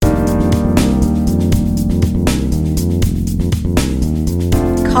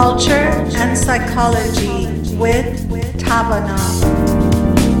Culture and Psychology with Tavana.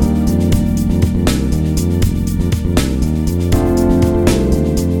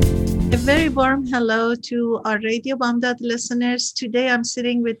 A very warm hello to our Radio Bamdad listeners. Today I'm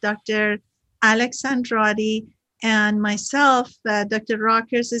sitting with Dr. Alex Andrade and myself. Dr.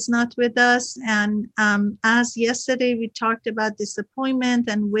 Rockers is not with us. And as yesterday we talked about disappointment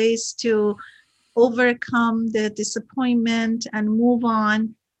and ways to overcome the disappointment and move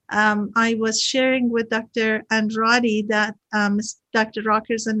on. I was sharing with Dr. Andrade that Dr.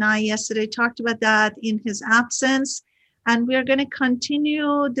 Rockers and I yesterday talked about that in his absence. And we're going to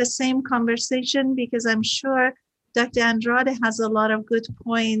continue the same conversation because I'm sure Dr. Andrade has a lot of good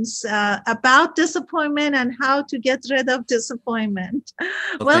points about disappointment and how to get rid of disappointment.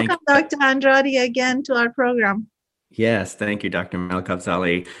 Well, Welcome, Dr. Andrade, again to our program. Yes, thank you, Dr.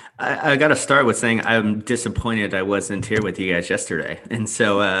 Malkavzali. I got to start with saying I'm disappointed I wasn't here with you guys yesterday. And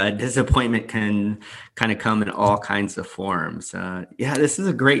so disappointment can kind of come in all kinds of forms. This is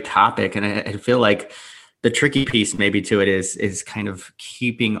a great topic. And I feel like the tricky piece maybe to it is kind of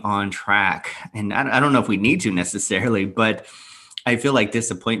keeping on track. And I don't know if we need to necessarily, but I feel like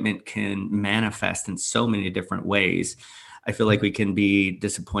disappointment can manifest in so many different ways. I feel like we can be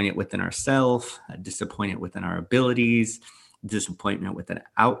disappointed within ourselves, disappointed within our abilities, disappointment with an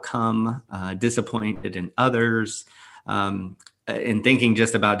outcome, disappointed in others. In thinking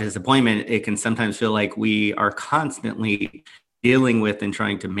just about disappointment, it can sometimes feel like we are constantly dealing with and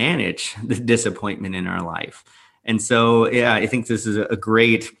trying to manage the disappointment in our life. And so, I think this is a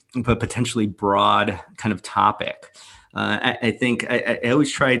great but potentially broad kind of topic. I think I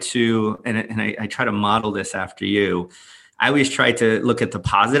always try to, and I try to model this after you. I always try to look at the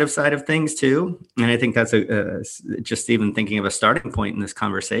positive side of things too. And I think that's just even thinking of a starting point in this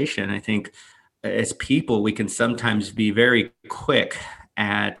conversation. I think as people, we can sometimes be very quick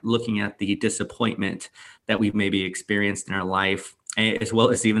at looking at the disappointment that we've maybe experienced in our life, as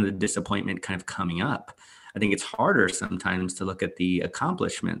well as even the disappointment kind of coming up. I think it's harder sometimes to look at the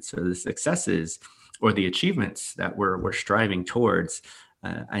accomplishments or the successes or the achievements that we're striving towards.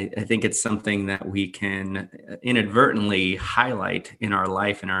 I think it's something that we can inadvertently highlight in our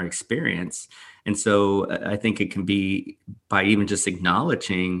life and our experience. And so I think it can be by even just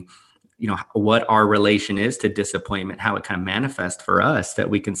acknowledging, what our relation is to disappointment, how it kind of manifests for us, that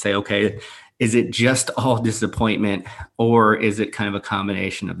we can say, okay, is it just all disappointment or is it kind of a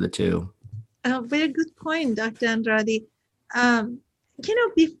combination of the two? Very good point, Dr. Andrade.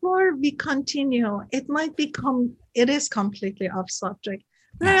 Before we continue, it is completely off subject.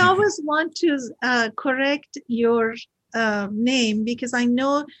 But I always want to correct your name because I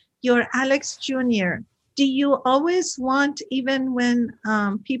know you're Alex Jr. Do you always want, even when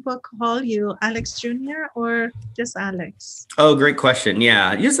people call you Alex Jr. or just Alex? Oh, great question.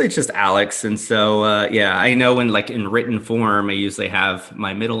 Yeah, usually it's just Alex. And so, I know when in written form, I usually have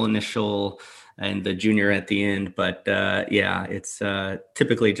my middle initial and the junior at the end, but it's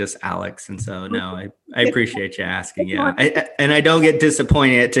typically just Alex. And so, no, I appreciate you asking. Yeah, and I don't get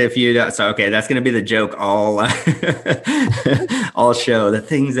disappointed if you. So, okay, that's going to be the joke all all show, the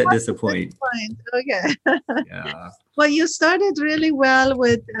things that disappoint. Okay. Yeah. Well, you started really well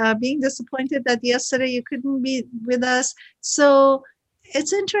with being disappointed that yesterday you couldn't be with us. So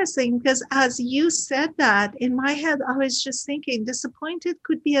it's interesting because as you said that, in my head, I was just thinking disappointed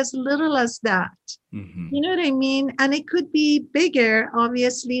could be as little as that. Mm-hmm. You know what I mean? And it could be bigger,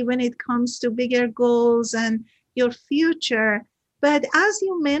 obviously, when it comes to bigger goals and your future. But as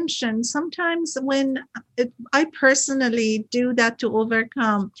you mentioned, sometimes I personally do that to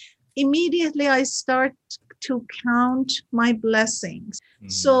overcome, immediately I start to count my blessings. Mm-hmm.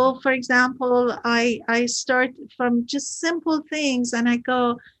 So, for example, I start from just simple things and I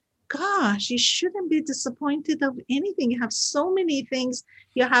go, gosh, you shouldn't be disappointed of anything. You have so many things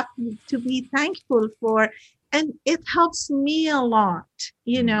you have to be thankful for. And it helps me a lot,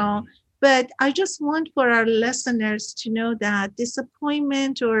 Mm-hmm. But I just want for our listeners to know that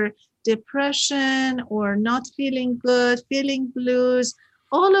disappointment or depression or not feeling good, feeling blues,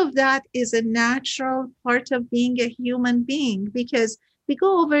 all of that is a natural part of being a human being because we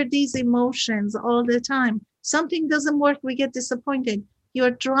go over these emotions all the time. Something doesn't work, we get disappointed.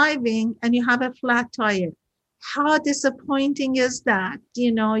 You're driving and you have a flat tire. How disappointing is that?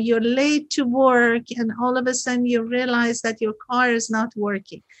 You're late to work and all of a sudden you realize that your car is not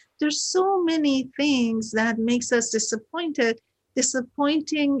working. There's so many things that makes us disappointed.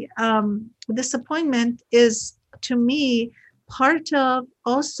 Disappointment is, to me, part of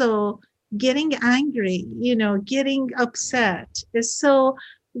also getting angry, getting upset. So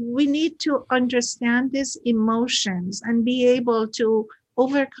we need to understand these emotions and be able to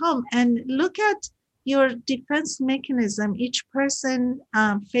overcome. And look at your defense mechanism. Each person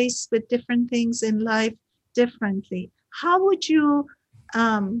faced with different things in life differently. How would you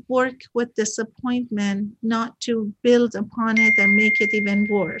work with disappointment not to build upon it and make it even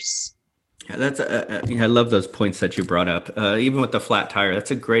worse? Yeah, I love those points that you brought up. Even with the flat tire,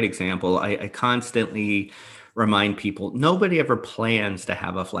 that's a great example. I constantly remind people nobody ever plans to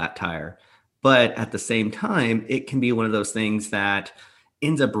have a flat tire, but at the same time, it can be one of those things that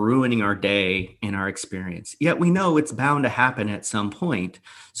ends up ruining our day and our experience. Yet we know it's bound to happen at some point.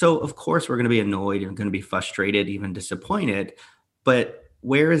 So of course we're going to be annoyed and going to be frustrated, even disappointed. But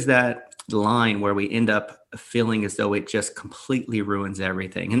where is that line where we end up feeling as though it just completely ruins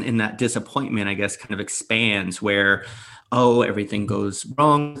everything? And that disappointment, I guess, kind of expands where, oh, everything goes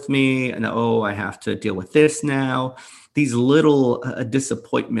wrong with me. And oh, I have to deal with this now. These little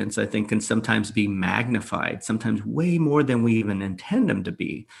disappointments, I think, can sometimes be magnified, sometimes way more than we even intend them to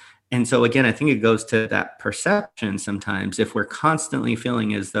be. And so, again, I think it goes to that perception sometimes. If we're constantly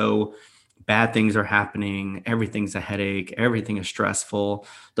feeling as though bad things are happening, everything's a headache, everything is stressful,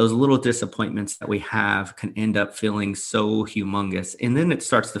 those little disappointments that we have can end up feeling so humongous. And then it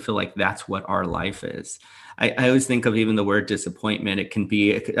starts to feel like that's what our life is. I always think of even the word disappointment. It can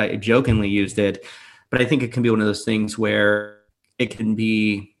be, I jokingly used it, but I think it can be one of those things where it can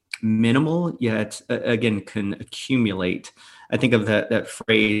be minimal, yet again, can accumulate. I think of that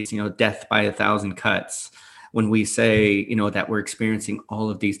phrase, death by a thousand cuts, when we say, that we're experiencing all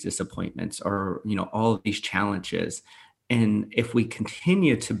of these disappointments or, all of these challenges. And if we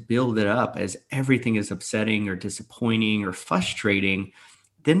continue to build it up as everything is upsetting or disappointing or frustrating,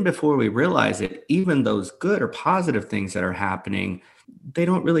 then before we realize it, even those good or positive things that are happening, they're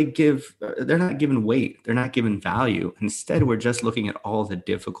not given weight. They're not given value. Instead, we're just looking at all the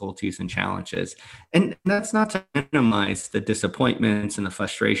difficulties and challenges. And that's not to minimize the disappointments and the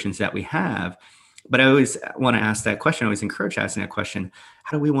frustrations that we have. But I always want to ask that question. I always encourage asking that question.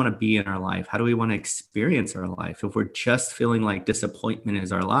 How do we want to be in our life? How do we want to experience our life? If we're just feeling like disappointment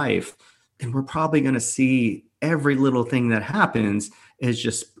is our life, then we're probably going to see every little thing that happens is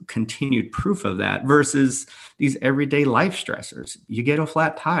just continued proof of that versus these everyday life stressors. You get a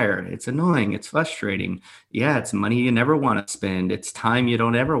flat tire. It's annoying. It's frustrating. Yeah, it's money you never want to spend. It's time you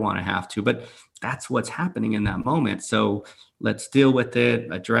don't ever want to have to, but that's what's happening in that moment. So let's deal with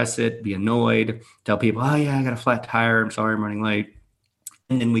it, address it, be annoyed, tell people, oh yeah, I got a flat tire. I'm sorry, I'm running late.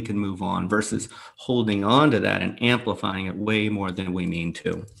 And then we can move on versus holding on to that and amplifying it way more than we mean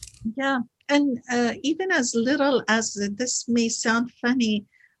to. Yeah. And even as little as this may sound funny,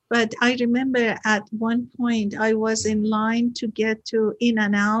 but I remember at one point I was in line to get to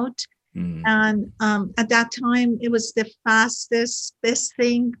In-N-Out. And at that time, it was the fastest, best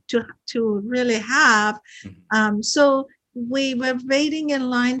thing to really have. So we were waiting in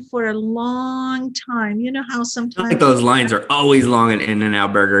line for a long time. You know how sometimes like those lines are always long in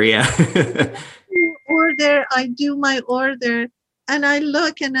In-N-Out Burger. Yeah. I do my order, and I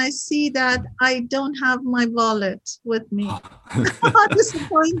look and I see that I don't have my wallet with me. How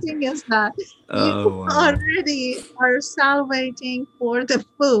disappointing is that? You already are salivating for the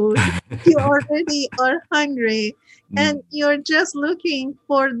food. You already are hungry, and you're just looking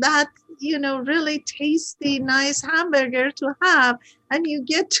for that, really tasty, nice hamburger to have. And you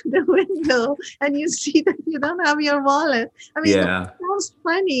get to the window and you see that you don't have your wallet. I mean, That sounds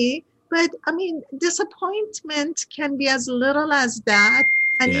funny. But I mean, disappointment can be as little as that.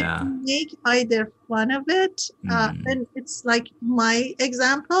 And you can make either fun of it, and it's like my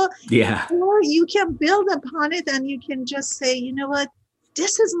example. Yeah. Or you can build upon it and you can just say, you know what?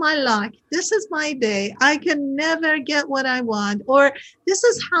 This is my luck. This is my day. I can never get what I want. Or this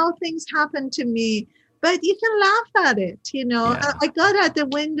is how things happen to me. But you can laugh at it, I got at the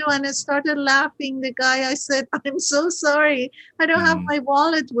window and I started laughing. The guy, I said, I'm so sorry. I don't have my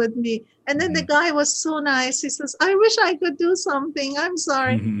wallet with me. And then the guy was so nice. He says, I wish I could do something. I'm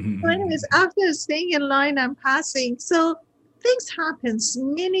sorry. So anyways, after staying in line, I'm passing. So things happen.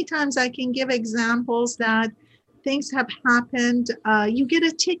 Many times I can give examples that things have happened. You get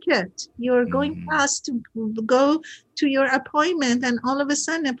a ticket. You're going past to go to your appointment, and all of a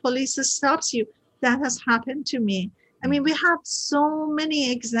sudden a police stops you. That has happened to me. I mean, we have so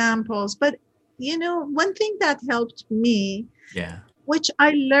many examples, but one thing that helped me, which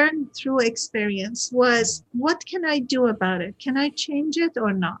I learned through experience, was what can I do about it? Can I change it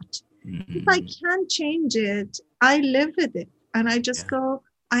or not? If I can't change it, I live with it and I just go,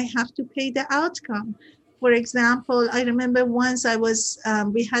 I have to pay the outcome. For example, I remember once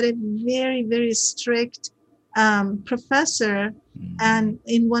we had a very, very strict professor And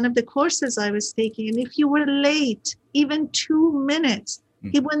in one of the courses I was taking, and if you were late, even 2 minutes,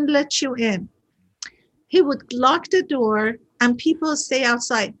 he wouldn't let you in. He would lock the door and people stay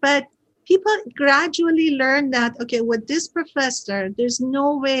outside. But people gradually learn that, okay, with this professor, there's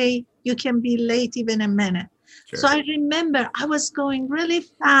no way you can be late even a minute. Sure. So I remember I was going really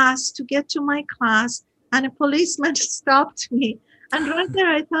fast to get to my class, and a policeman stopped me. And right there,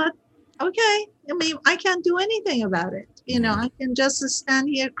 I thought, okay, I mean, I can't do anything about it. I can just stand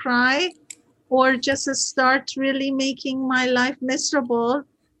here, cry, or just start really making my life miserable.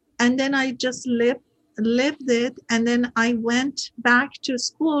 And then I just lived it. And then I went back to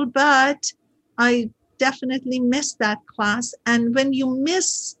school, but I definitely missed that class. And when you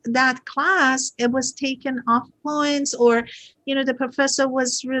miss that class, it was taken off points, or, the professor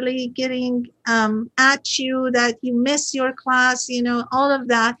was really getting at you that you miss your class, all of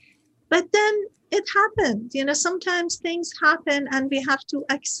that. But then it happened, sometimes things happen and we have to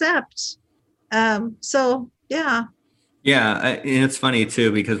accept. So, yeah. Yeah. And it's funny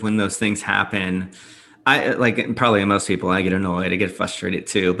too, because when those things happen, I like probably most people, I get annoyed, I get frustrated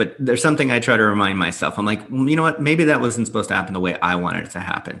too, but there's something I try to remind myself. I'm like, well, you know what? Maybe that wasn't supposed to happen the way I wanted it to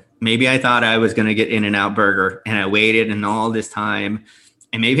happen. Maybe I thought I was going to get In-N-Out Burger and I waited and all this time,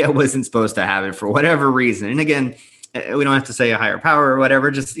 and maybe I wasn't supposed to have it for whatever reason. And again, we don't have to say a higher power or whatever,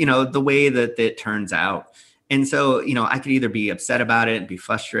 just, the way that it turns out. And so, I could either be upset about it and be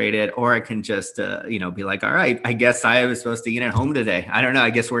frustrated, or I can just, be like, all right, I guess I was supposed to eat at home today. I don't know.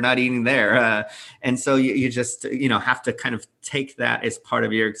 I guess we're not eating there. And so you just, have to kind of take that as part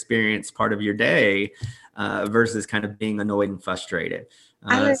of your experience, part of your day, versus kind of being annoyed and frustrated.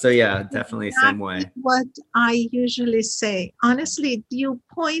 So yeah, definitely same way. What I usually say, honestly, you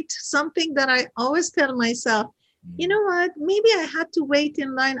point something that I always tell myself, you know what, maybe I had to wait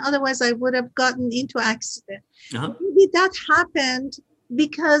in line, otherwise I would have gotten into accident. Maybe that happened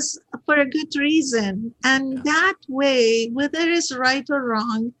because for a good reason. And that way, whether it's right or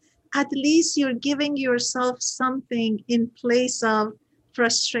wrong, at least you're giving yourself something in place of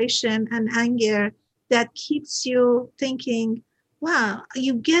frustration and anger that keeps you thinking, wow,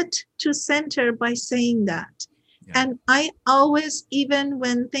 you get to center by saying that. And I always, even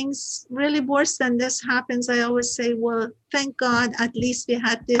when things really worse than this happens, I always say, well, thank God, at least we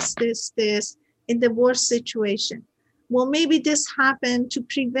had this in the worst situation. Well, maybe this happened to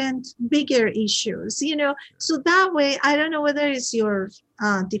prevent bigger issues, So that way, I don't know whether it's your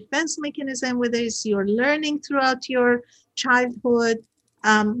defense mechanism, whether it's your learning throughout your childhood,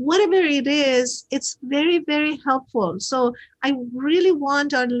 whatever it is, it's very, very helpful. So I really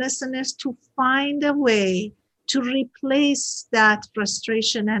want our listeners to find a way to replace that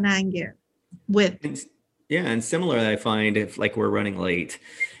frustration and anger with. And similarly, I find if like we're running late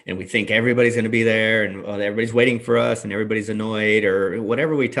and we think everybody's going to be there and everybody's waiting for us and everybody's annoyed or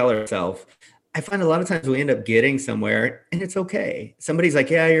whatever we tell ourselves, I find a lot of times we end up getting somewhere and it's okay. Somebody's like,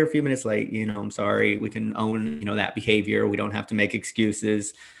 yeah, you're a few minutes late. I'm sorry. We can own, that behavior. We don't have to make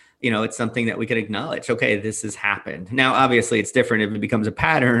excuses. It's something that we can acknowledge. Okay, this has happened. Now, obviously, it's different if it becomes a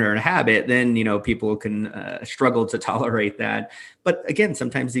pattern or a habit. Then, people can struggle to tolerate that. But again,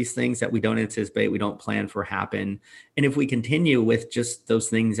 sometimes these things that we don't anticipate, we don't plan for happen. And if we continue with just those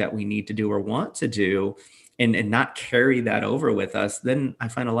things that we need to do or want to do, and not carry that over with us, then I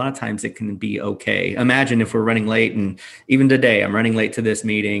find a lot of times it can be okay. Imagine if we're running late, and even today I'm running late to this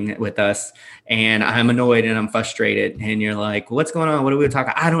meeting with us and I'm annoyed and I'm frustrated, and you're like, what's going on? What are we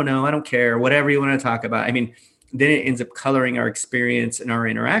talking? I don't know. I don't care. Whatever you want to talk about. I mean, then it ends up coloring our experience and our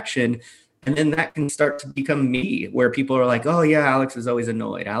interaction. And then that can start to become me, where people are like, oh yeah, Alex is always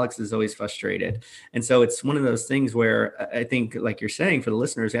annoyed. Alex is always frustrated. And so it's one of those things where I think, like you're saying, for the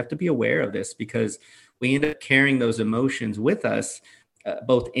listeners, you have to be aware of this, because we end up carrying those emotions with us,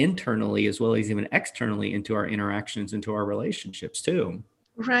 both internally as well as even externally, into our interactions, into our relationships too.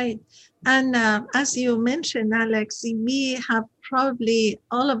 Right. And as you mentioned, Alex, we have probably,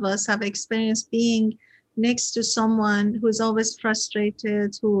 all of us have experienced being next to someone who's always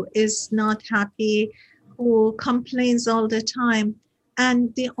frustrated, who is not happy, who complains all the time.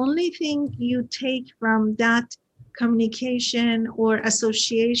 And the only thing you take from that communication or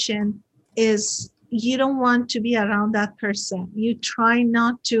association is you don't want to be around that person. You try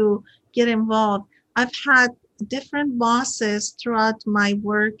not to get involved. I've had different bosses throughout my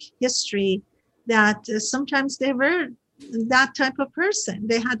work history that sometimes they were that type of person.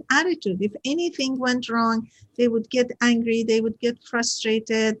 They had attitude. If anything went wrong, they would get angry, they would get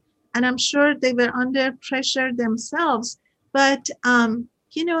frustrated. And I'm sure they were under pressure themselves. But,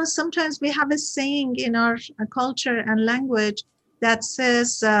 sometimes we have a saying in our culture and language that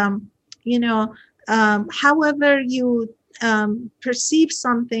says, however you perceive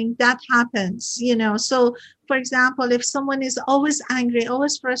something, that happens, So, for example, if someone is always angry,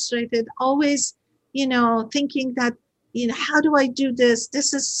 always frustrated, always, thinking that, how do I do this?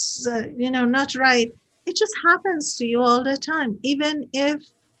 This is, not right. It just happens to you all the time. Even if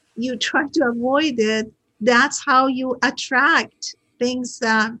you try to avoid it, that's how you attract things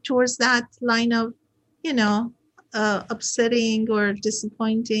towards that line of, you know, upsetting or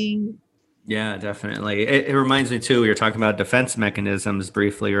disappointing. Yeah, definitely. It reminds me too, we were talking about defense mechanisms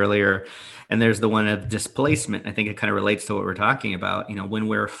briefly earlier, and there's the one of displacement. I think it kind of relates to what we're talking about. When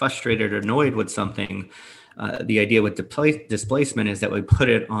we're frustrated or annoyed with something, the idea with displacement is that we put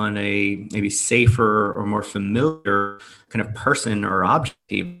it on a maybe safer or more familiar kind of person or object.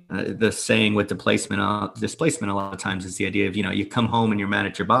 The saying with displacement a lot of times is the idea of, you come home and you're mad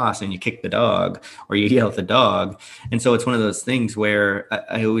at your boss and you kick the dog or you yell at the dog. And so it's one of those things where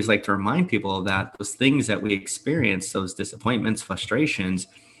I always like to remind people of that those things that we experience, those disappointments, frustrations,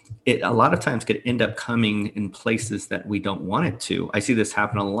 it a lot of times could end up coming in places that we don't want it to. I see this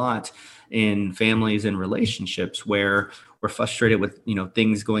happen a lot in families and relationships where we're frustrated with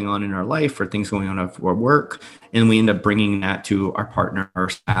things going on in our life or things going on at our work, and we end up bringing that to our partner or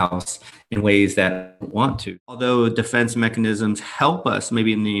spouse in ways that we want to. Although defense mechanisms help us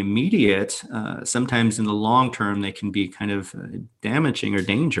maybe in the immediate, sometimes in the long term they can be kind of damaging or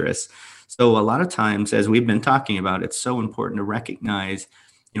dangerous. So a lot of times, as we've been talking about, it's so important to recognize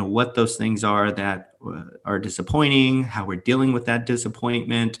what those things are that are disappointing, how we're dealing with that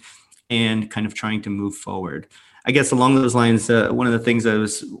disappointment, and kind of trying to move forward. I guess along those lines, one of the things I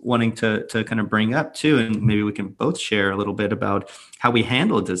was wanting to kind of bring up too, and maybe we can both share a little bit about how we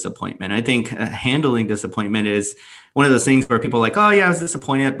handle disappointment. I think handling disappointment is one of those things where people are like, oh yeah, I was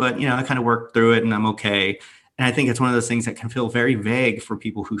disappointed, but I kind of worked through it and I'm okay. And I think it's one of those things that can feel very vague for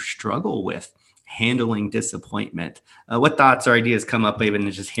people who struggle with handling disappointment. What thoughts or ideas come up even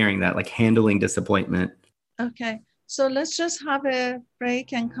just hearing that, like handling disappointment? Okay, so let's just have a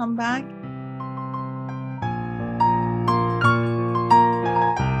break and come back.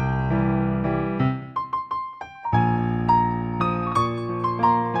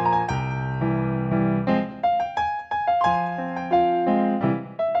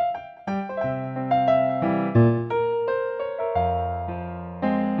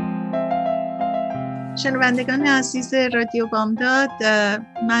 شنوندگان عزیز رادیو بامداد،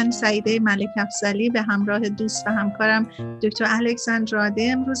 من سعیده ملک افضلی به همراه دوست و همکارم دکتر الکس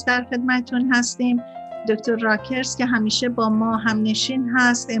اندراده امروز در خدمتتون هستیم. دکتر راکرز که همیشه با ما هم نشین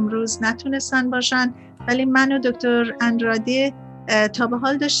هست امروز نتونستن باشن، ولی من و دکتر اندراده تا به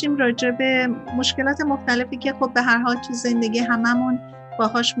حال داشتیم راجع به مشکلات مختلفی که خب به هر حال تو زندگی هممون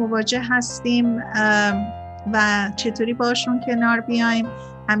باهاش مواجه هستیم و چطوری باشون کنار بیایم.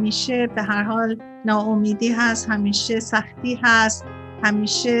 همیشه به هر حال ناامیدی هست، همیشه سختی هست،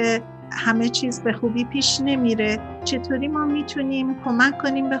 همیشه همه چیز به خوبی پیش نمیره. چطوری ما میتونیم کمک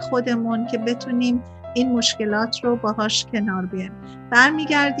کنیم به خودمون که بتونیم این مشکلات رو باهاش کنار بیایم؟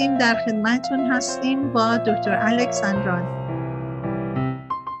 برمیگردیم، در خدمتتون هستیم با دکتر الکس اندراده.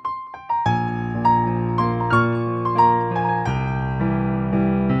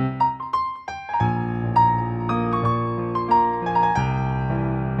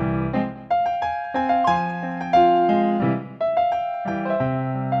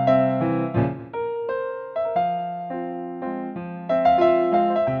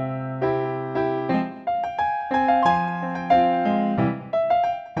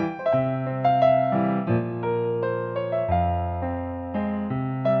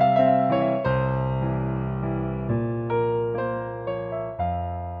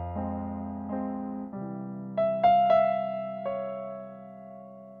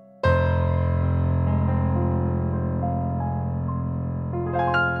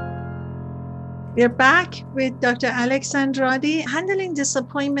 We're back with Dr. Alex Andrade. Handling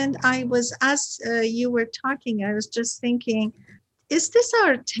disappointment, as you were talking, I was just thinking, is this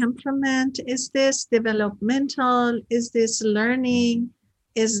our temperament? Is this developmental? Is this learning?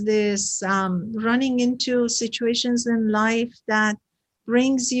 Is this running into situations in life that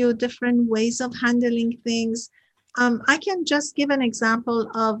brings you different ways of handling things? I can just give an example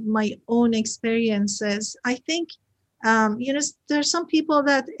of my own experiences. I think there's some people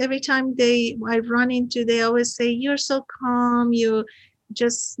that every time I run into, they always say, you're so calm, you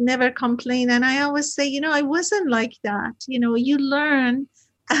just never complain. And I always say, I wasn't like that. You learn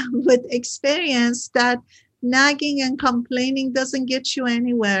with experience that nagging and complaining doesn't get you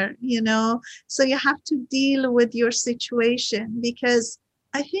anywhere, so you have to deal with your situation, because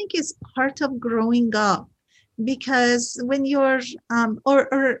I think it's part of growing up. Because when you're,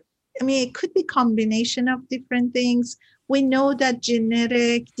 it could be combination of different things. We know that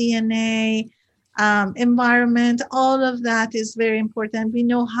genetic, DNA, environment, all of that is very important. We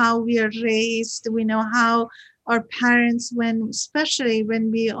know how we are raised. We know how our parents, when especially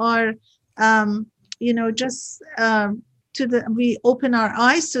when we are, just we open our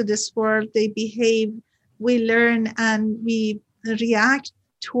eyes to this world, they behave, we learn, and we react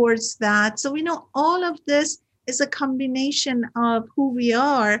towards that. So we know all of this is a combination of who we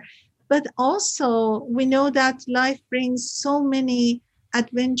are, but also we know that life brings so many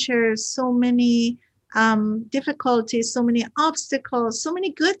adventures, so many difficulties, so many obstacles, so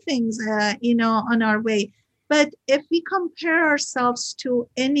many good things, on our way. But if we compare ourselves to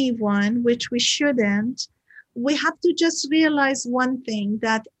anyone, which we shouldn't, we have to just realize one thing,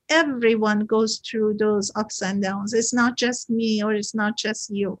 that everyone goes through those ups and downs. It's not just me, or it's not just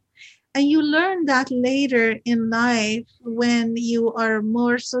you. And you learn that later in life when you are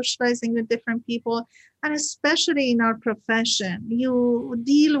more socializing with different people. And especially in our profession, you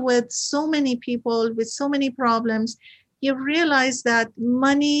deal with so many people with so many problems. You realize that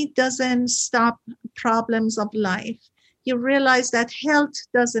money doesn't stop problems of life. You realize that health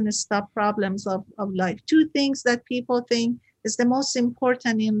doesn't stop problems of life. Two things that people think is the most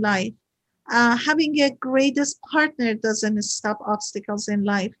important in life. Having a greatest partner doesn't stop obstacles in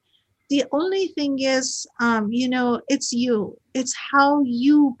life. The only thing is, it's you. It's how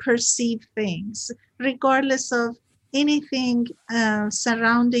you perceive things, regardless of anything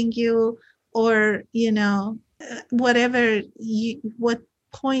surrounding you, or what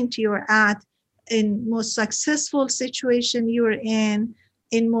point you're at, in most successful situation you're in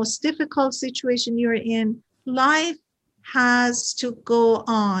most difficult situation you're in. Life has to go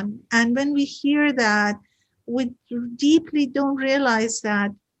on, and when we hear that, we deeply don't realize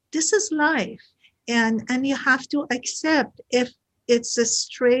that this is life, and you have to accept, if it's a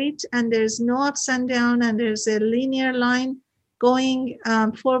straight and there's no ups and down and there's a linear line going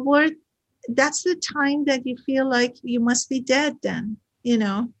forward, that's the time that you feel like you must be dead then.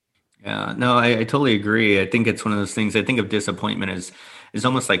 Yeah, no, I totally agree. I think it's one of those things. I think of disappointment as is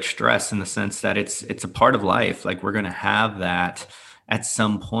almost like stress, in the sense that it's a part of life. Like, we're going to have that at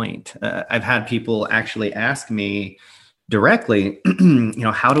some point. I've had people actually ask me directly,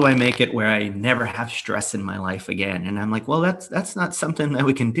 how do I make it where I never have stress in my life again? And I'm like, well, that's not something that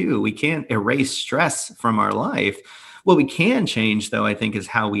we can do. We can't erase stress from our life. What we can change, though, I think, is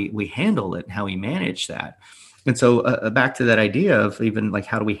how we handle it, how we manage that. And so back to that idea of even like,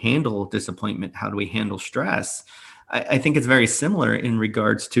 how do we handle disappointment? How do we handle stress? I think it's very similar in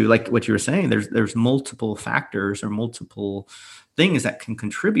regards to, like what you were saying. There's multiple factors or multiple things that can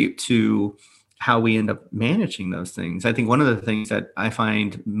contribute to how we end up managing those things. I think one of the things that I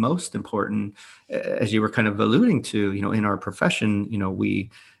find most important, as you were kind of alluding to, in our profession, we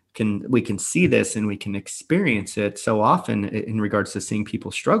can see this and we can experience it so often in regards to seeing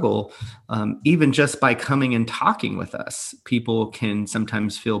people struggle. Even just by coming and talking with us, people can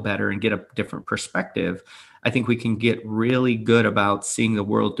sometimes feel better and get a different perspective. I think we can get really good about seeing the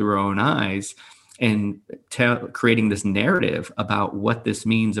world through our own eyes and creating this narrative about what this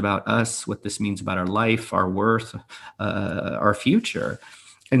means about us, what this means about our life, our worth, our future.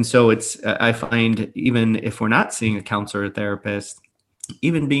 And so I find, even if we're not seeing a counselor or therapist,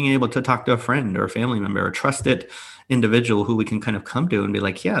 even being able to talk to a friend or a family member or a trusted individual who we can kind of come to and be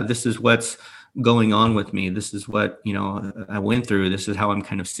like, yeah, this is what's going on with me. This is what, I went through. This is how I'm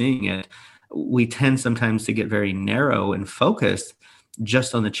kind of seeing it. We tend sometimes to get very narrow and focused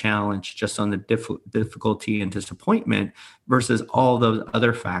just on the challenge, just on the difficulty and disappointment, versus all those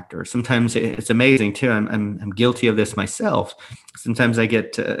other factors. Sometimes it's amazing too. I'm guilty of this myself. Sometimes I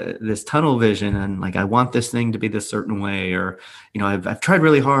get this tunnel vision and like, I want this thing to be this certain way, or, I've tried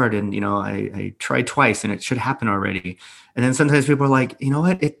really hard and, I tried twice and it should happen already. And then sometimes people are like, you know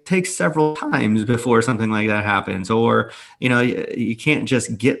what, it takes several times before something like that happens, or, you can't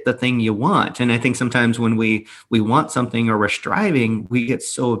just get the thing you want. And I think sometimes when we want something or we're striving, we get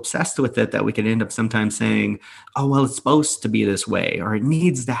so obsessed with it that we can end up sometimes saying, oh, well, it's supposed to be this way, or it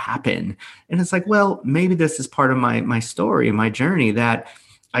needs to happen. And it's like, well, maybe this is part of my story, my journey, that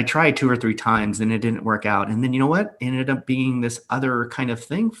I tried 2 or 3 times and it didn't work out. And then, you know what, it ended up being this other kind of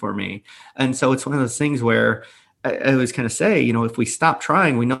thing for me. And so it's one of those things where I always kind of say, if we stop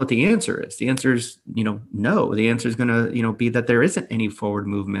trying, we know what the answer is. The answer is, no. The answer is going to, be that there isn't any forward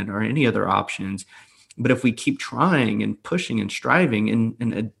movement or any other options. But if we keep trying and pushing and striving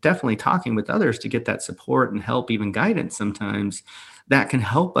and definitely talking with others to get that support and help, even guidance sometimes, that can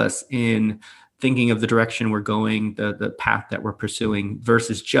help us in thinking of the direction we're going, the path that we're pursuing,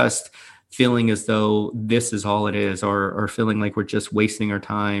 versus just feeling as though this is all it is, or feeling like we're just wasting our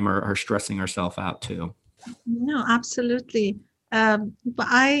time or stressing ourselves out too. No, absolutely. But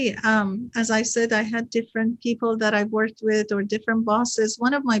as I said, I had different people that I worked with or different bosses.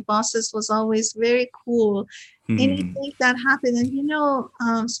 One of my bosses was always very cool. Hmm. Anything that happened,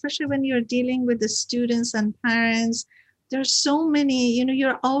 and especially when you're dealing with the students and parents, there's so many,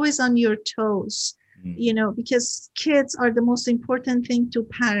 you're always on your toes, because kids are the most important thing to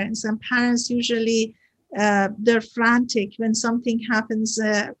parents, and parents usually they're frantic when something happens.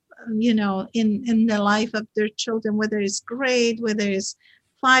 In the life of their children, whether it's grade, whether it's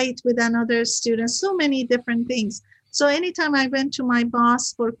fight with another student, so many different things. So anytime I went to my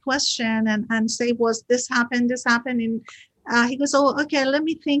boss for question and say, was this happened? And he goes, oh, okay, let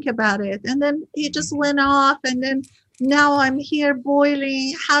me think about it. And then he just went off. And then now I'm here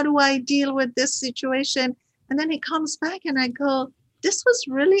boiling. How do I deal with this situation? And then he comes back and I go, this was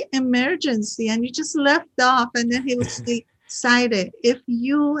really emergency. And you just left off. And then he would say, Saide, if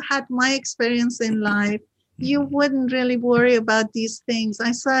you had my experience in life, you wouldn't really worry about these things.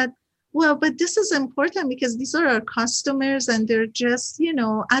 I said, well, but this is important because these are our customers and they're just,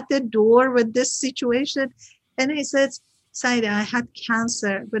 at the door with this situation. And he said, Saida, I had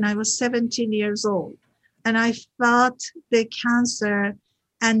cancer when I was 17 years old and I fought the cancer.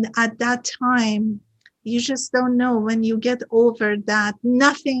 And at that time, you just don't know when you get over that.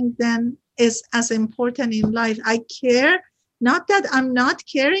 Nothing then is as important in life. I care, not that I'm not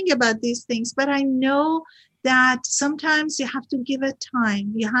caring about these things, but I know that sometimes you have to give it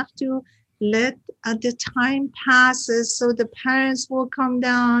time. You have to let the time passes so the parents will come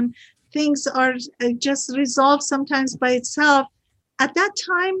down. Things are just resolved sometimes by itself. At that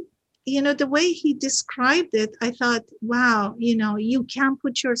time, the way he described it, I thought, wow, you can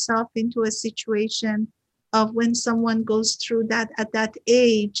put yourself into a situation of when someone goes through that at that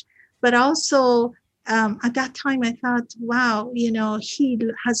age. But also, at that time, I thought, wow, he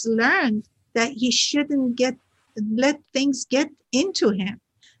has learned that he shouldn't let things get into him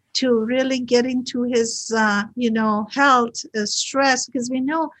to really get into his, health, stress, because we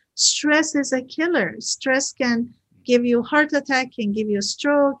know stress is a killer. Stress can give you heart attack, can give you a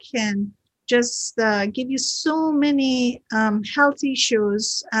stroke, can just give you so many health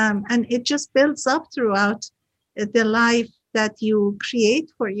issues, and it just builds up throughout the life that you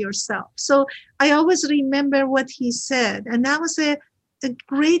create for yourself. So I always remember what he said, and that was a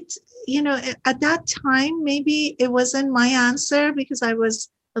great, at that time, maybe it wasn't my answer because I was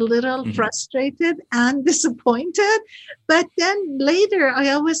a little Hmm. frustrated and disappointed. But then later, I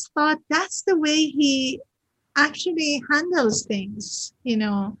always thought that's the way he actually handles things,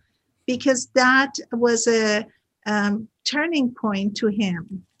 because that was a turning point to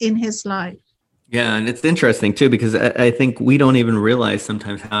him in his life. Yeah, and it's interesting too because I think we don't even realize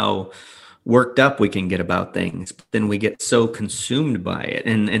sometimes how worked up we can get about things. But then we get so consumed by it,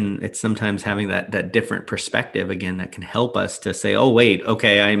 and it's sometimes having that different perspective again that can help us to say, "Oh, wait,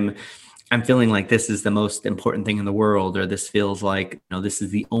 okay, I'm feeling like this is the most important thing in the world, or this feels like this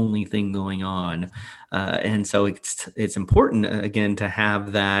is the only thing going on," and so it's important again to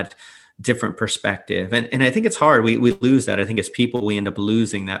have that different perspective, and I think it's hard. We lose that. I think as people we end up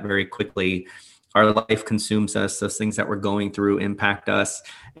losing that very quickly. Our life consumes us. Those things that we're going through impact us.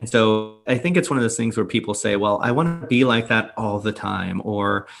 And so I think it's one of those things where people say, well, I want to be like that all the time,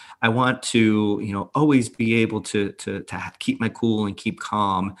 or I want to, always be able to keep my cool and keep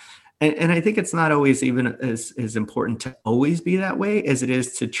calm. And I think it's not always even as important to always be that way as it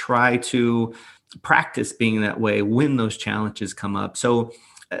is to try to practice being that way when those challenges come up. So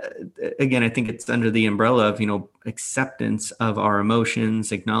uh, again, I think it's under the umbrella of, acceptance of our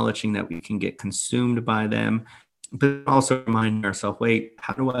emotions, acknowledging that we can get consumed by them, but also reminding ourselves, wait,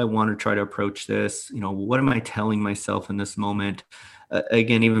 how do I want to try to approach this? What am I telling myself in this moment?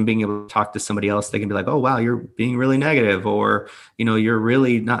 Again, even being able to talk to somebody else, they can be like, oh, wow, you're being really negative, or, you're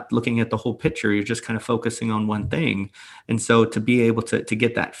really not looking at the whole picture. You're just kind of focusing on one thing. And so to be able to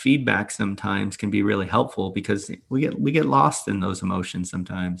get that feedback sometimes can be really helpful because we get lost in those emotions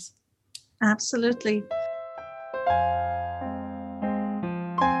sometimes. Absolutely.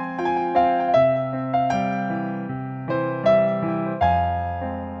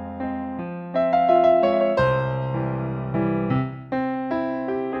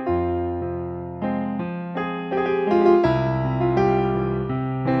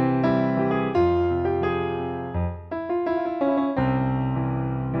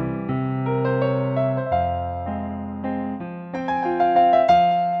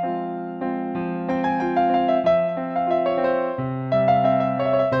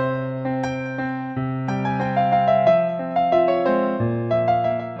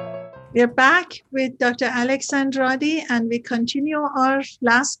 We're back with Dr. Alex Andrade, and we continue our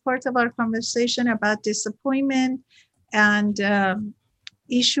last part of our conversation about disappointment and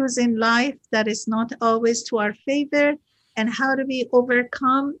issues in life that is not always to our favor, and how do we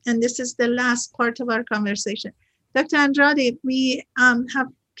overcome. And this is the last part of our conversation. Dr. Andrade, we have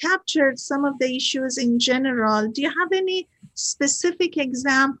captured some of the issues in general. Do you have any specific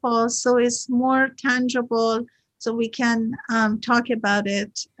examples so it's more tangible so we can talk about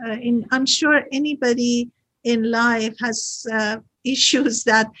it? I'm sure anybody in life has issues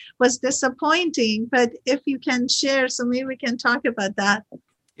that was disappointing, but if you can share, so maybe we can talk about that.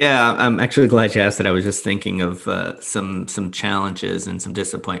 Yeah, I'm actually glad you asked that. I was just thinking of some challenges and some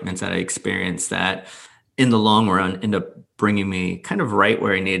disappointments that I experienced that, in the long run, end up bringing me kind of right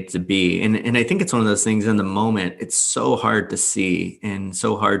where I needed to be. And I think it's one of those things in the moment. It's so hard to see and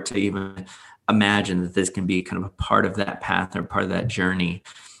so hard to even imagine that this can be kind of a part of that path or part of that journey.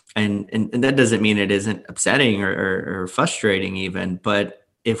 And that doesn't mean it isn't upsetting or frustrating even, but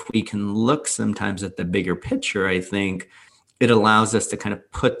if we can look sometimes at the bigger picture, I think it allows us to kind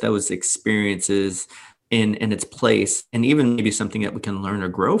of put those experiences in its place, and even maybe something that we can learn or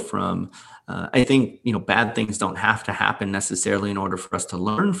grow from. I think, bad things don't have to happen necessarily in order for us to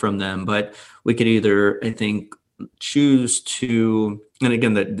learn from them, but we could either, I think, choose to, and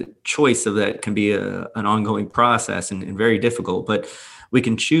again, the choice of that can be an ongoing process and very difficult, but we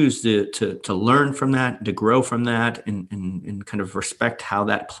can choose to learn from that, to grow from that, and kind of respect how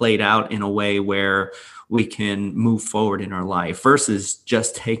that played out in a way where we can move forward in our life versus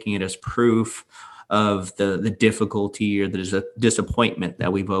just taking it as proof of the difficulty or the disappointment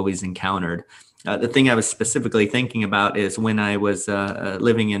that we've always encountered. The thing I was specifically thinking about is when I was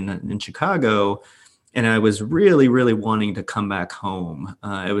living in Chicago, and I was really, really wanting to come back home.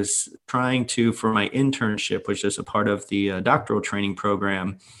 I was trying to, for my internship, which is a part of the doctoral training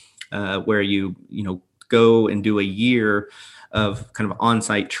program, where you go and do a year of kind of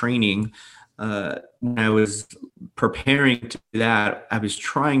on-site training. When I was preparing to do that, I was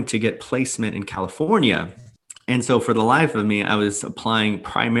trying to get placement in California. And so for the life of me, I was applying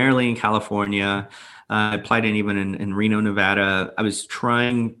primarily in California. I applied even in Reno, Nevada. I was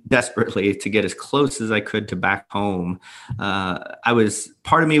trying desperately to get as close as I could to back home.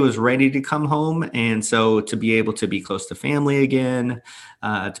 Part of me was ready to come home. And so to be able to be close to family again,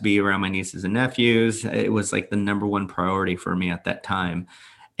 to be around my nieces and nephews, it was like the number one priority for me at that time.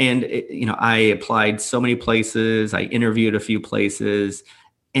 And, I applied so many places. I interviewed a few places,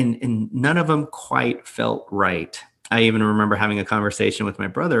 and none of them quite felt right. I even remember having a conversation with my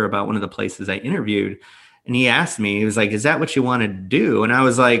brother about one of the places I interviewed. And he asked me, he was like, "Is that what you want to do?" And I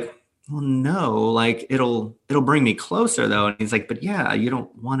was like, "Well, no, like it'll bring me closer though." And he's like, "But yeah, you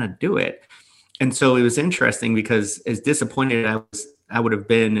don't want to do it." And so it was interesting because as disappointed I would have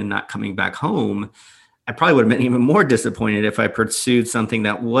been in not coming back home, I probably would have been even more disappointed if I pursued something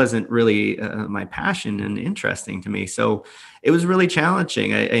that wasn't really my passion and interesting to me. So it was really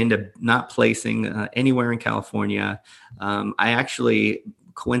challenging. I ended up not placing anywhere in California. I actually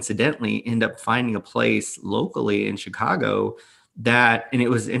coincidentally ended up finding a place locally in Chicago and it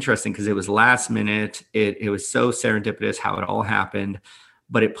was interesting because it was last minute. It was so serendipitous how it all happened,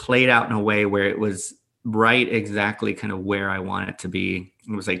 but it played out in a way where it was right exactly kind of where I want it to be.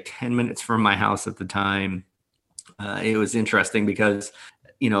 It was like 10 minutes from my house at the time. It was interesting because,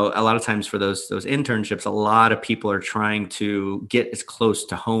 a lot of times for those internships, a lot of people are trying to get as close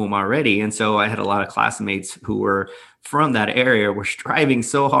to home already. And so I had a lot of classmates who were from that area, were striving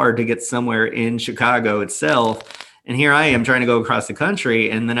so hard to get somewhere in Chicago itself. And here I am trying to go across the country,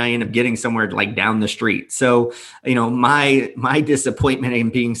 and then I end up getting somewhere like down the street. So, my disappointment in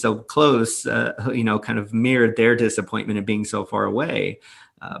being so close, kind of mirrored their disappointment in being so far away.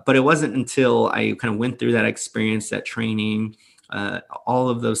 But it wasn't until I kind of went through that experience, that training, all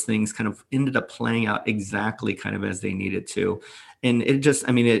of those things kind of ended up playing out exactly kind of as they needed to. And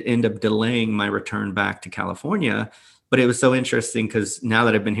it ended up delaying my return back to California. But it was so interesting because now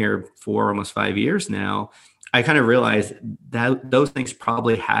that I've been here for almost 5 years now, I kind of realized that those things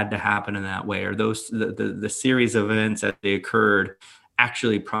probably had to happen in that way, or the series of events as they occurred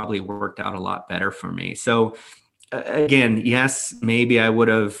actually probably worked out a lot better for me. So again, yes, maybe I would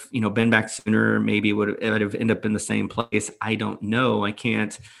have, been back sooner. Maybe it would have ended up in the same place. I don't know. I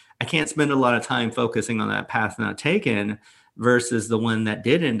can't spend a lot of time focusing on that path not taken versus the one that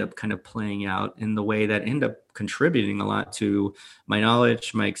did end up kind of playing out in the way that ended up contributing a lot to my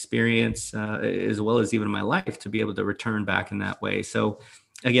knowledge, my experience, as well as even my life, to be able to return back in that way. So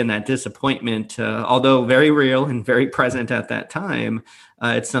again, that disappointment, although very real and very present at that time,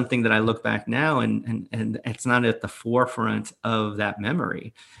 it's something that I look back now and it's not at the forefront of that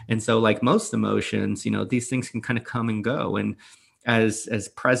memory. And so, like most emotions, these things can kind of come and go. And as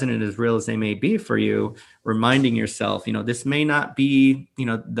present and as real as they may be for you, reminding yourself, this may not be,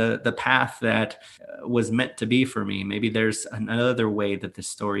 the path that was meant to be for me. Maybe there's another way that this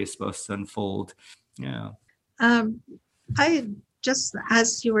story is supposed to unfold. Yeah. I just,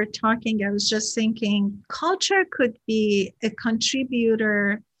 as you were talking, I was just thinking culture could be a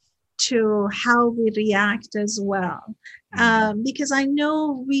contributor to how we react as well. Because I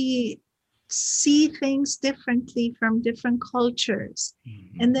know we see things differently from different cultures.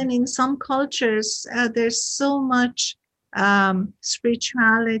 And then in some cultures, there's so much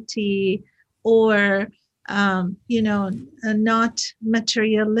spirituality or a not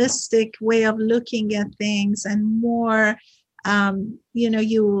materialistic way of looking at things, and more,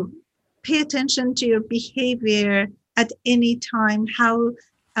 you pay attention to your behavior at any time, how,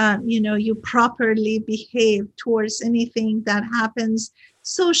 you properly behave towards anything that happens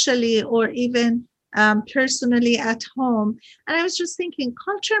socially or even personally at home. And I was just thinking,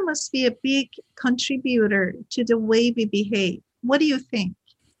 culture must be a big contributor to the way we behave. What do you think?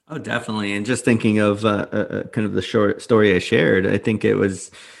 Oh, definitely. And just thinking of kind of the short story I shared, I think it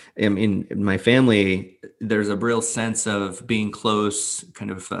was in my family, there's a real sense of being close,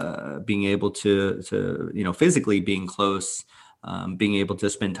 kind of being able to physically being close, being able to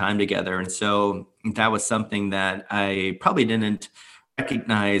spend time together. And so that was something that I probably didn't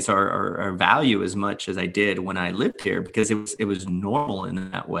recognize or value as much as I did when I lived here, because it was normal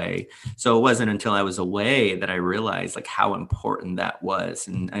in that way. So it wasn't until I was away that I realized like how important that was.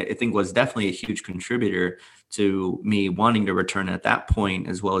 And I think was definitely a huge contributor to me wanting to return at that point,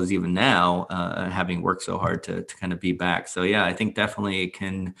 as well as even now, having worked so hard to kind of be back. So yeah, I think definitely it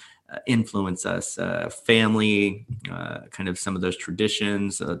can influence us, family, kind of some of those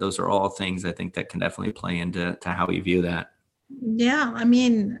traditions. Those are all things I think that can definitely play into how we view that. Yeah, I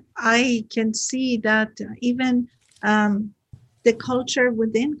mean, I can see that even the culture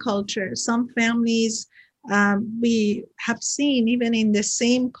within culture, some families, we have seen even in the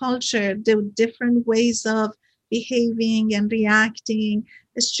same culture, the different ways of behaving and reacting.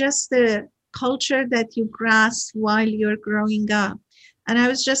 It's just the culture that you grasp while you're growing up. And I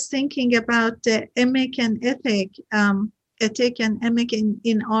was just thinking about the emic and ethic, ethic and emic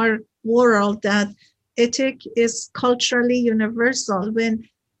in our world, that ethic is culturally universal. When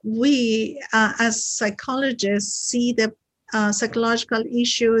we, as psychologists, see the psychological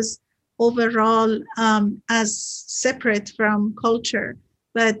issues overall as separate from culture,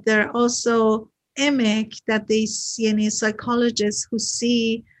 but there are also emic that they see in psychologists who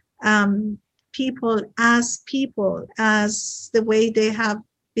see people, as the way they have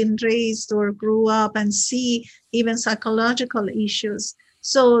been raised or grew up, and see even psychological issues.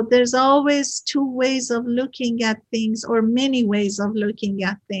 So there's always two ways of looking at things, or many ways of looking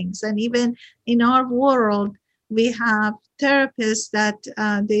at things. And even in our world, we have therapists that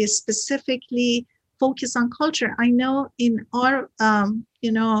they specifically focus on culture. I know in our,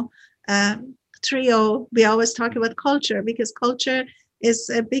 trio, we always talk about culture, because culture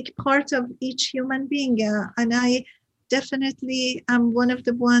is a big part of each human being. And I definitely am one of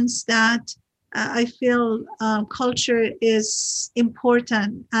the ones that I feel culture is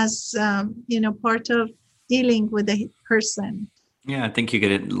important as, part of dealing with a person. Yeah, I think you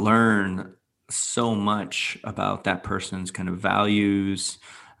get to learn so much about that person's kind of values,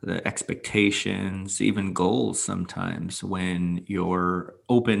 the expectations, even goals sometimes, when you're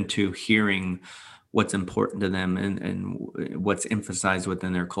open to hearing what's important to them and what's emphasized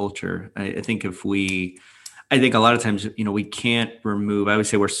within their culture. I think I think a lot of times, we can't remove, I would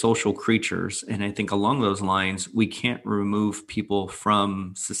say we're social creatures. And I think along those lines, we can't remove people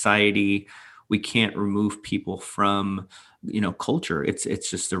from society. We can't remove people from, culture. It's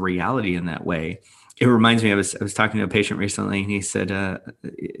just a reality in that way. It reminds me, I was talking to a patient recently, and he said,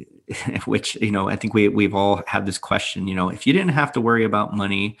 which, I think we've all had this question, if you didn't have to worry about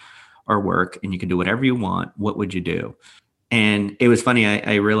money or work and you could do whatever you want, what would you do? And it was funny.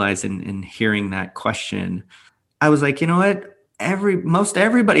 I realized in hearing that question, I was like, you know what? Most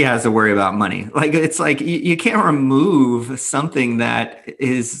everybody has to worry about money. Like, it's like you can't remove something that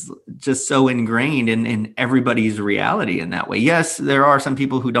is just so ingrained in everybody's reality in that way. Yes, there are some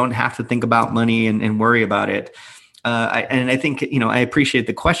people who don't have to think about money and worry about it. I think, I appreciate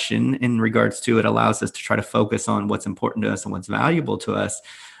the question in regards to it allows us to try to focus on what's important to us and what's valuable to us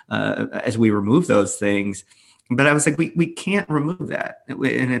as we remove those things. But I was like, we can't remove that.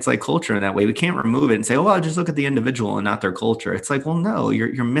 And it's like culture in that way. We can't remove it and say, oh, I'll just look at the individual and not their culture. It's like, well, no,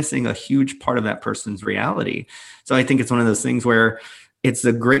 you're missing a huge part of that person's reality. So I think it's one of those things where it's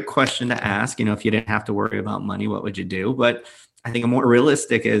a great question to ask. If you didn't have to worry about money, what would you do? But I think a more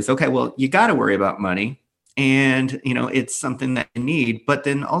realistic is, okay, well, you got to worry about money. And, it's something that you need, but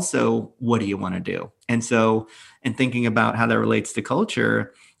then also, what do you want to do? And so, and thinking about how that relates to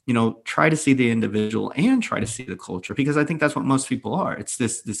culture, try to see the individual and try to see the culture, because I think that's what most people are. It's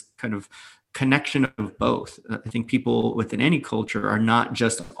this kind of connection of both. I think people within any culture are not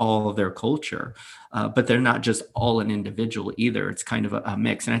just all of their culture, but they're not just all an individual either. It's kind of a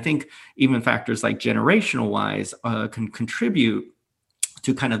mix. And I think even factors like generational wise can contribute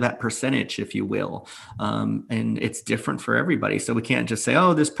to kind of that percentage, if you will. And it's different for everybody. So we can't just say,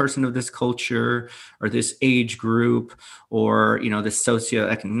 oh, this person of this culture or this age group or, this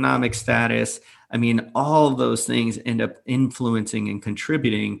socioeconomic status. I mean, all of those things end up influencing and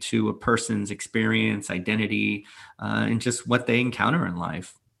contributing to a person's experience, identity, and just what they encounter in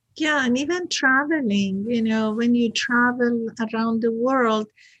life. Yeah, and even traveling, when you travel around the world,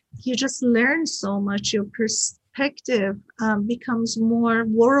 you just learn so much. Your perspective becomes more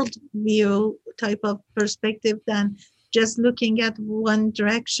worldview type of perspective than just looking at one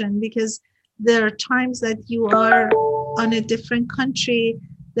direction, because there are times that you are on a different country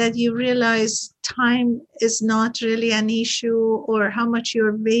that you realize time is not really an issue, or how much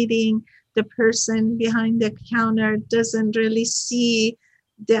you're waiting. The person behind the counter doesn't really see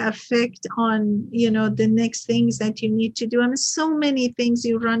the effect on, the next things that you need to do. I mean, so many things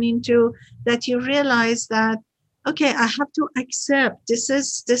you run into that you realize that, okay, I have to accept this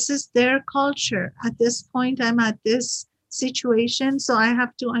is their culture. At this point, I'm at this situation, so I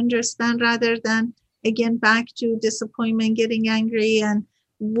have to understand, rather than, again, back to disappointment, getting angry and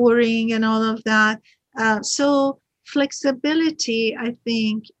worrying and all of that. So flexibility, I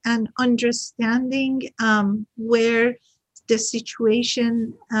think, and understanding where the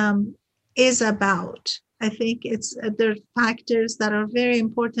situation is about. I think it's there are factors that are very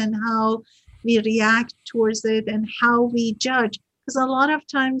important, how we react towards it and how we judge. Because a lot of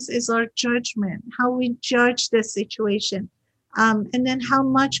times is our judgment, how we judge the situation. And then how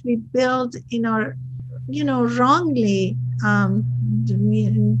much we build in our, wrongly,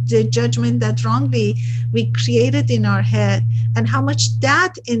 the judgment that wrongly we created in our head, and how much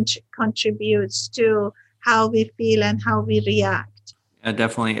that contributes to how we feel and how we react.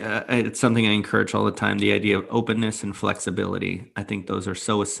 Definitely. It's something I encourage all the time, the idea of openness and flexibility. I think those are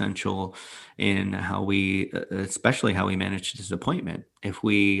so essential in how we, especially how we manage disappointment. If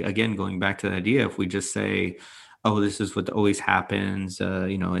we, again, going back to the idea, if we just say, oh, this is what always happens,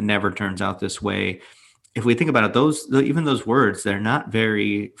 it never turns out this way. If we think about it, even those words, they're not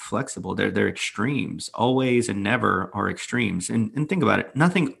very flexible. They're extremes. Always and never are extremes. And think about it.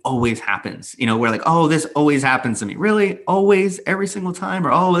 Nothing always happens. We're like, oh, this always happens to me. Really? Always, every single time?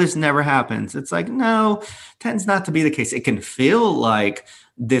 Or, oh, this never happens. It's like, no, tends not to be the case. It can feel like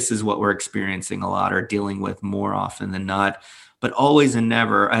this is what we're experiencing a lot or dealing with more often than not. But always and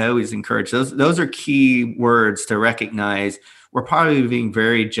never, I always encourage those are key words to recognize. We're probably being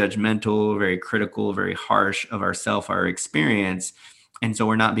very judgmental, very critical, very harsh of ourselves, our experience. And so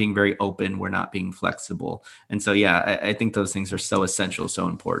we're not being very open. We're not being flexible. And so, yeah, I think those things are so essential, so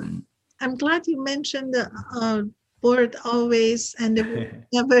important. I'm glad you mentioned the word always and the word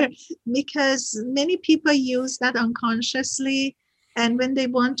never, because many people use that unconsciously. And when they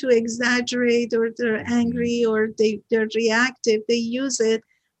want to exaggerate, or they're angry, or they're reactive, they use it.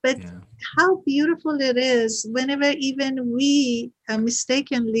 But how beautiful it is whenever even we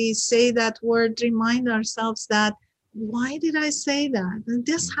mistakenly say that word, remind ourselves that, why did I say that? And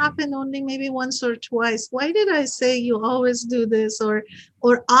this happened only maybe once or twice. Why did I say you always do this? Or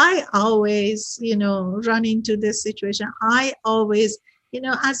I always, run into this situation. I always,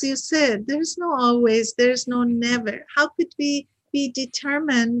 as you said, there's no always, there's no never. How could we be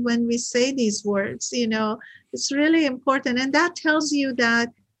determined when we say these words? It's really important. And that tells you that,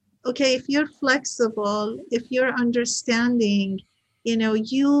 okay, if you're flexible, if you're understanding,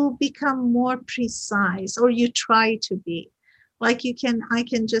 you become more precise, or you try to be. Like I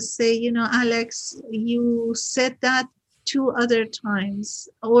can just say, Alex, you said that 2 other times,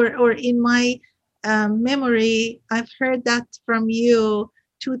 or in my memory, I've heard that from you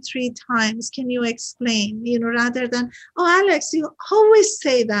 2-3 times. Can you explain? Rather than, oh, Alex, you always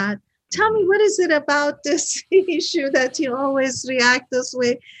say that. Tell me, what is it about this issue that you always react this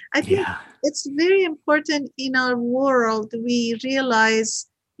way? I think it's very important in our world. We realize,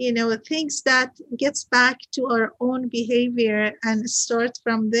 things that gets back to our own behavior and start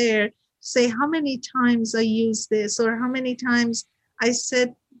from there. say how many times I use this or how many times I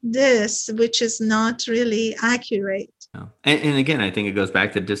said this, which is not really accurate. And again, I think it goes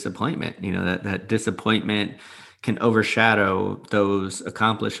back to disappointment. That disappointment can overshadow those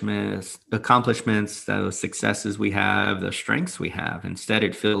accomplishments, those successes we have, the strengths we have. Instead,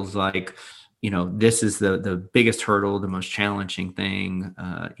 it feels like, this is the biggest hurdle, the most challenging thing,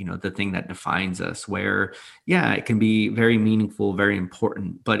 the thing that defines us, where, yeah, it can be very meaningful, very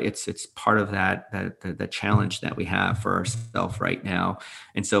important, but it's part of the challenge that we have for ourselves right now.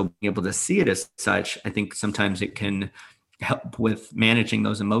 And so being able to see it as such, I think sometimes it can help with managing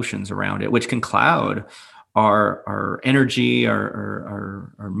those emotions around it, which can cloud our energy,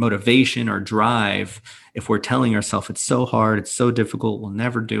 our motivation, our drive. If we're telling ourselves it's so hard, it's so difficult, we'll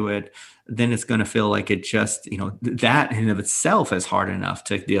never do it, then it's going to feel like it just, that in of itself is hard enough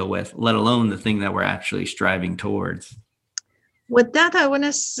to deal with, let alone the thing that we're actually striving towards. With that, I want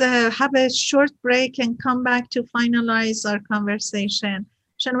to have a short break and come back to finalize our conversation.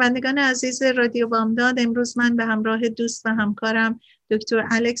 شنوندگان عزیز رادیو بامداد، امروز من به همراه دوست و همکارم دکتر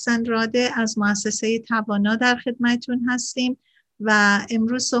الکس اندراده از مؤسسه توانا در خدمتتون هستیم و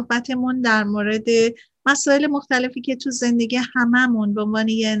امروز صحبتمون در مورد مسائل مختلفی که تو زندگی هممون به عنوان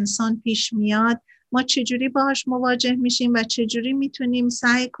یه انسان پیش میاد، ما چجوری باهاش مواجه میشیم و چجوری میتونیم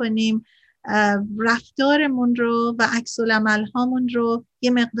سعی کنیم رفتارمون رو و عکس‌العمل هامون رو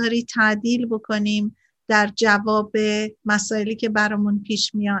یه مقداری تعدیل بکنیم در جواب مسائلی که برامون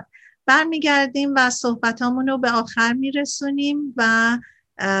پیش میاد. برمیگردیم و صحبتامون رو به آخر میرسونیم و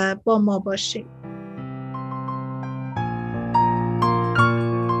با ما باشیم.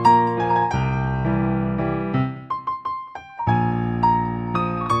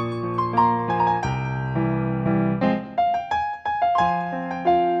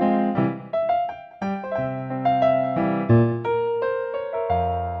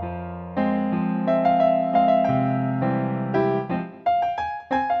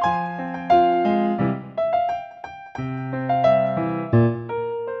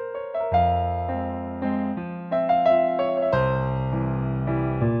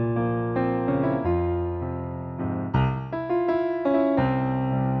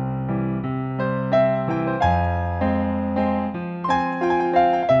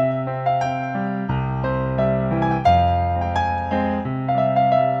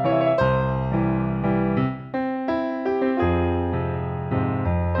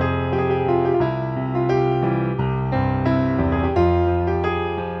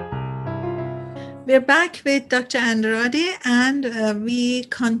 We're back with Dr. Andrade, and we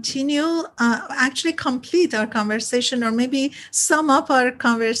continue, actually complete our conversation, or maybe sum up our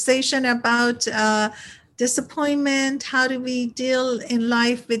conversation about disappointment. How do we deal in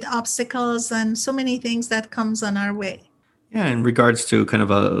life with obstacles and so many things that comes on our way? Yeah, in regards to kind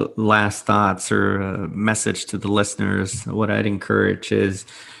of a last thoughts or a message to the listeners, what I'd encourage is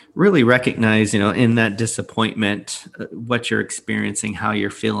really recognize, in that disappointment, what you're experiencing, how you're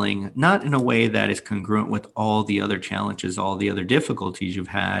feeling, not in a way that is congruent with all the other challenges, all the other difficulties you've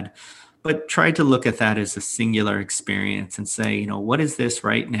had, but try to look at that as a singular experience and say, what is this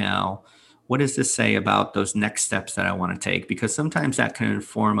right now? What does this say about those next steps that I want to take? Because sometimes that can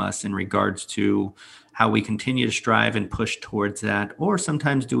inform us in regards to how we continue to strive and push towards that. Or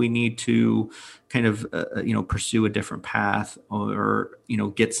sometimes do we need to kind of, pursue a different path or,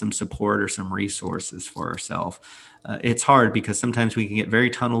 get some support or some resources for ourselves. It's hard because sometimes we can get very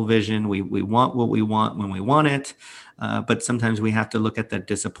tunnel vision. We want what we want when we want it. But sometimes we have to look at that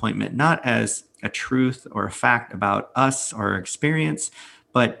disappointment, not as a truth or a fact about us or our experience,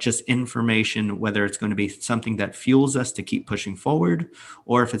 but just information, whether it's going to be something that fuels us to keep pushing forward,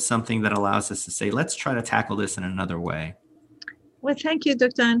 or if it's something that allows us to say, let's try to tackle this in another way. Well, thank you,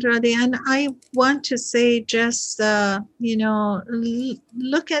 Dr. Andrade. And I want to say just, look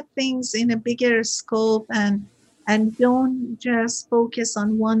at things in a bigger scope and don't just focus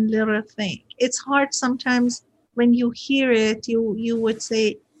on one little thing. It's hard sometimes when you hear it, you would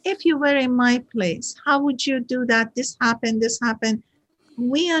say, if you were in my place, how would you do that? This happened.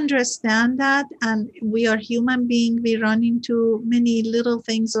 We understand that, and we are human beings. We run into many little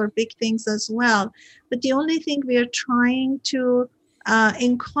things or big things as well. But the only thing we are trying to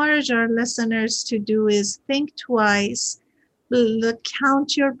encourage our listeners to do is think twice,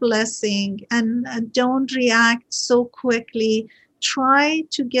 count your blessing, and don't react so quickly. Try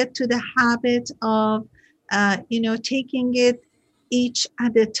to get to the habit of, taking it each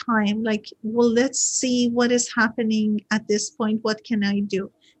at a time, like, well, let's see what is happening at this point. What can I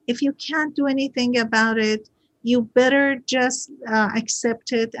do? If you can't do anything about it, you better just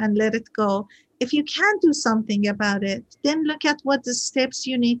accept it and let it go. If you can't do something about it, then look at what the steps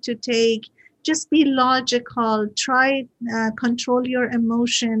you need to take. Just be logical. Try control your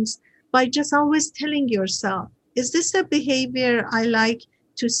emotions by just always telling yourself, is this a behavior I like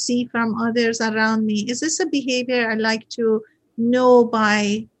to see from others around me? Is this a behavior I like to know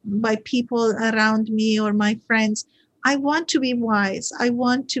by people around me or my friends? I want to be wise. I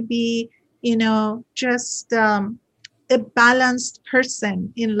want to be, just a balanced person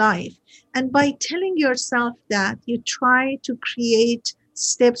in life. And by telling yourself that, you try to create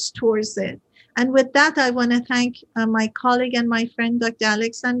steps towards it. And with that, I want to thank my colleague and my friend, Dr.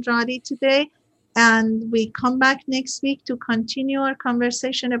 Alex Andrade today. And we come back next week to continue our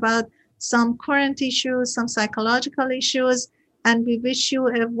conversation about some current issues, some psychological issues. And we wish you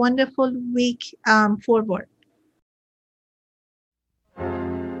a wonderful week forward.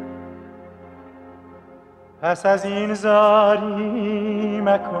 پس از این زاری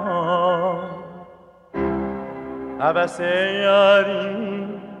مکن، هوس یاری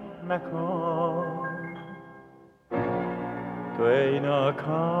مکن، تو ای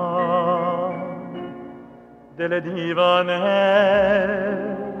ناکام دل دیوانه،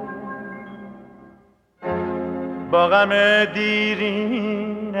 با غم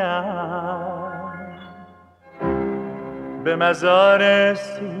دیرینم به مزار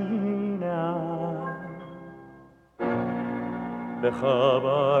بخواب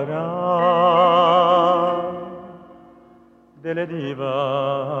آرام دل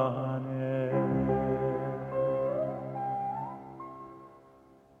دیوانه.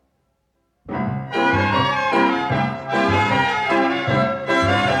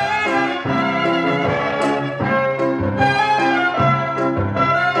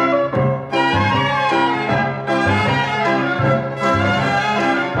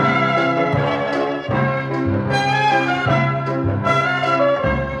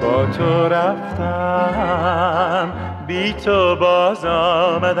 تو رفتم بی تو باز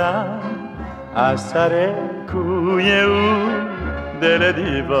آمدم، از سر کوی او دل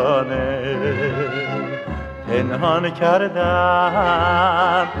دیوانه پنهان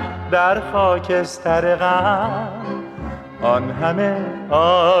کردم در خاکستر غم، آن همه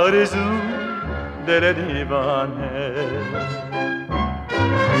آرزو دل دیوانه.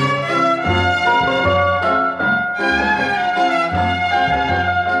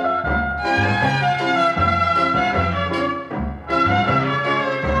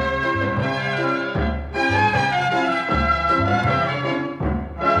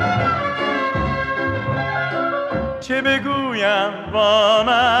 چه بگویم با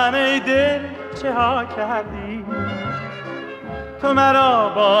من ای دل چه ها کردی، تو مرا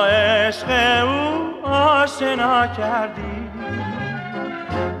با عشق او آشنا کردی.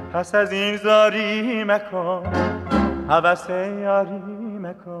 پس از این زاری مکن، هوس یاری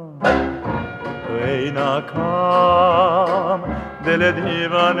مکن، تو ای ناکام دل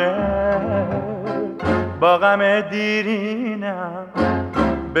دیوانه، با غم دیرینم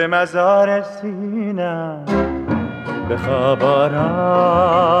به مزار سینم بخواب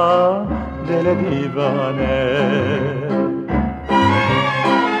آرام دل دیوانه.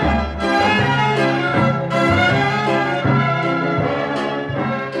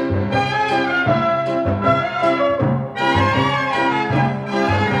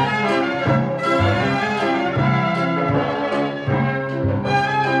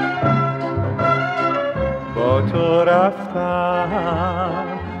 با تو رفتم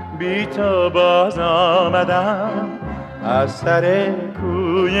بی تو باز آمدم، از سر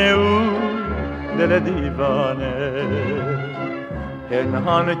کوی او دل دیوانه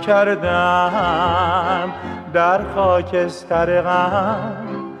پنهان کردم در خاکستر غم،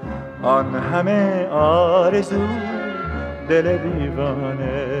 آن همه آرزو دل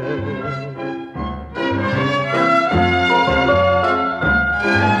دیوانه.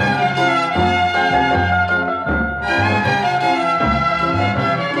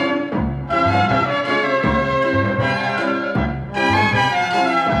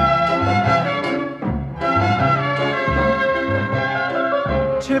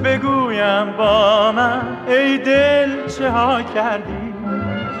 چه بگویم با من ای دل چه ها کردی،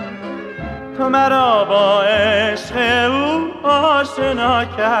 تو مرا با عشق او آشنا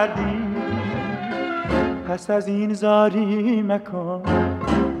کردی. پس از این زاری مکن،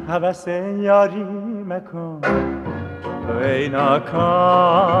 هوس یاری مکن، تو ای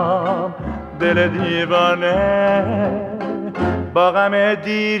ناکام دل دیوانه، با غم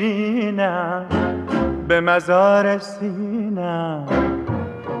دیرینم به مزار سینم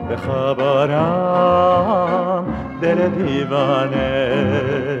بخواب آرام دل دیوانه،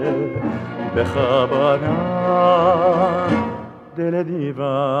 بخواب آرام دل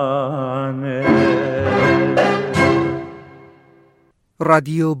دیوانه.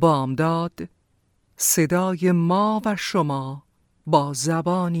 رادیو بامداد، صدای ما و شما با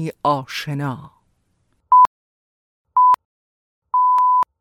زبانی آشنا.